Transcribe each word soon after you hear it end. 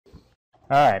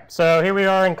All right, so here we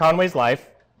are in Conway's life.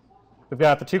 We've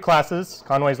got the two classes.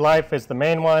 Conway's life is the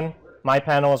main one. My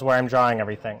panel is where I'm drawing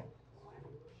everything.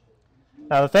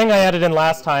 Now, the thing I added in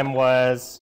last time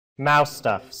was mouse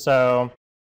stuff. So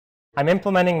I'm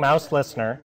implementing mouse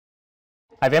listener.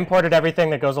 I've imported everything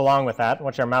that goes along with that,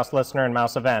 which are mouse listener and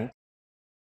mouse event.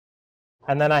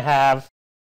 And then I have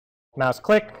mouse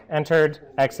click, entered,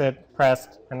 exit,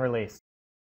 pressed, and released.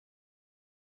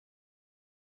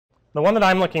 The one that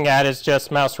I'm looking at is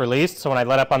just mouse released, so when I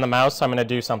let up on the mouse, I'm going to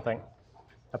do something.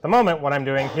 At the moment, what I'm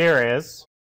doing here is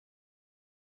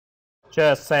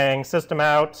just saying system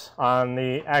out on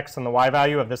the X and the Y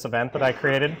value of this event that I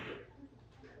created,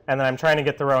 and then I'm trying to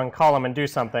get the row and column and do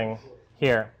something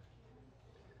here.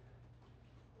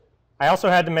 I also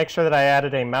had to make sure that I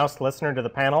added a mouse listener to the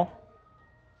panel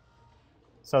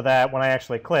so that when I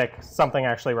actually click, something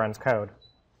actually runs code.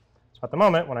 So at the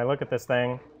moment, when I look at this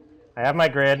thing, I have my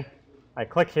grid. I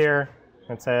click here,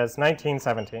 and it says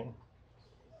 1917.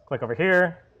 Click over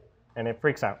here, and it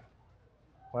freaks out.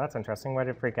 Well, that's interesting. Why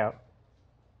did it freak out?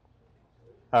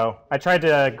 Oh, I tried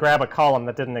to grab a column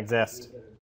that didn't exist.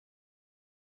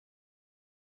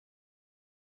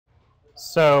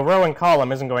 So row and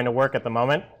column isn't going to work at the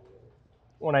moment.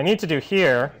 What I need to do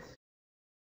here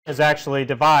is actually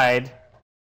divide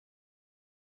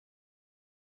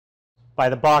by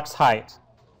the box height.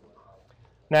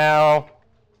 Now,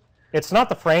 it's not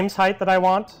the frame's height that I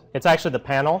want. It's actually the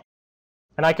panel.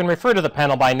 And I can refer to the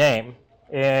panel by name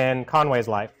in Conway's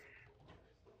life.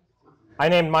 I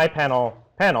named my panel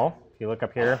panel. If you look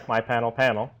up here, my panel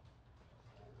panel.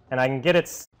 And I can get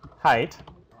its height.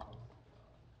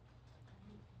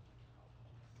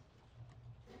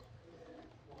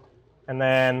 And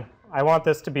then I want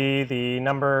this to be the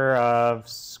number of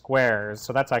squares.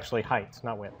 So that's actually height,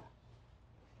 not width.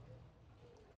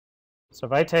 So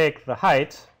if I take the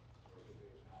height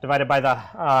divided by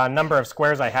the number of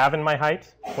squares I have in my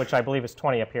height, which I believe is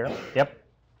 20 up here. Yep.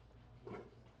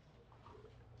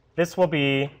 This will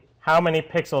be how many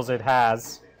pixels it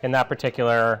has in that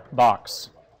particular box.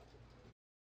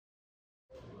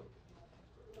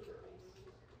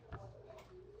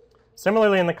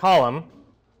 Similarly, in the column,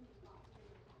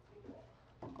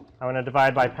 I'm going to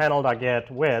divide by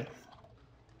panel.get width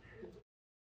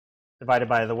divided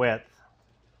by the width.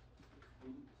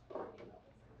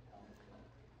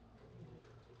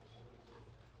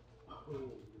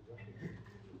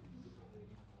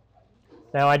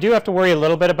 Now, I do have to worry a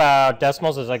little bit about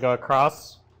decimals as I go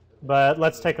across, but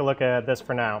let's take a look at this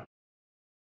for now.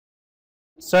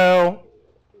 So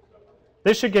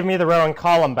this should give me the row and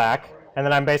column back, and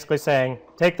then I'm basically saying,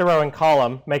 take the row and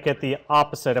column, make it the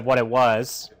opposite of what it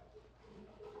was.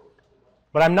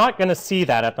 But I'm not going to see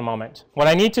that at the moment. What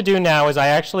I need to do now is I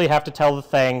actually have to tell the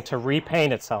thing to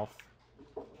repaint itself.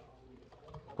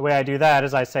 The way I do that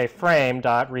is I say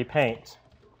frame.repaint.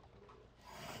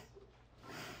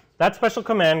 That special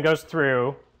command goes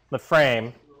through the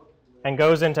frame and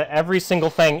goes into every single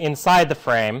thing inside the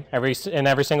frame, in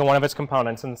every single one of its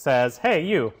components, and says, hey,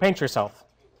 you, paint yourself.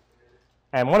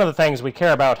 And one of the things we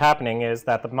care about happening is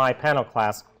that the myPanel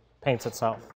class paints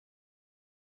itself.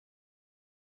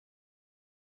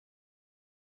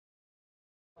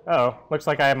 Oh, looks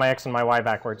like I have my X and my Y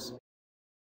backwards.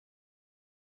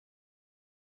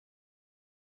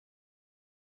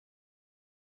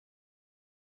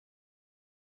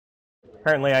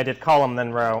 Apparently, I did column,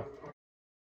 then row.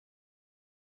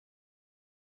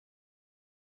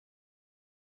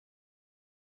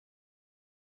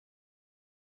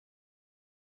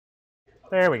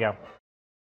 There we go.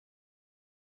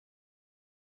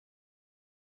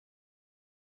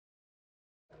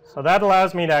 So that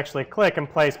allows me to actually click and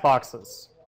place boxes.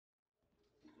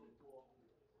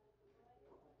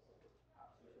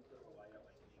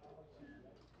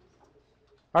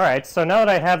 All right, so now that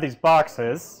I have these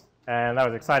boxes, and that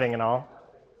was exciting and all,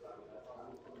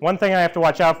 one thing I have to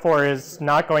watch out for is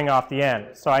not going off the end.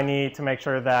 So I need to make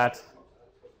sure that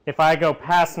if I go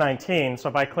past 19, so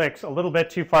if I click a little bit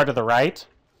too far to the right,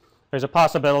 there's a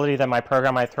possibility that my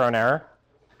program might throw an error.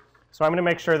 So I'm going to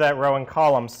make sure that row and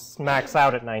column max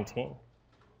out at 19.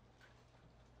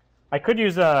 I could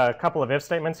use a couple of if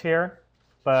statements here,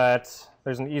 but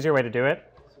there's an easier way to do it.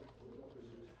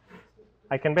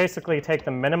 I can basically take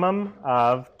the minimum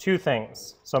of two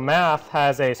things. So math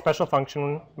has a special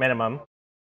function minimum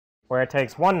where it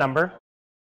takes one number,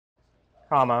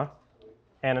 comma,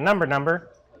 and a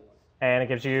number, and it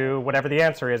gives you whatever the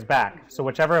answer is back. So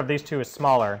whichever of these two is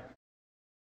smaller.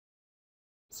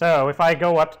 So if I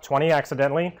go up to 20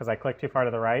 accidentally, because I clicked too far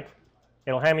to the right,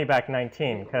 it'll hand me back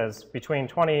 19, because between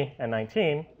 20 and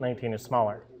 19, 19 is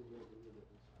smaller.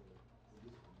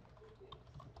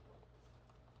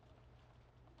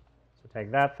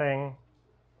 take that thing,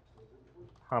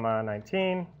 comma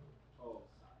 19.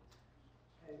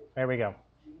 There we go.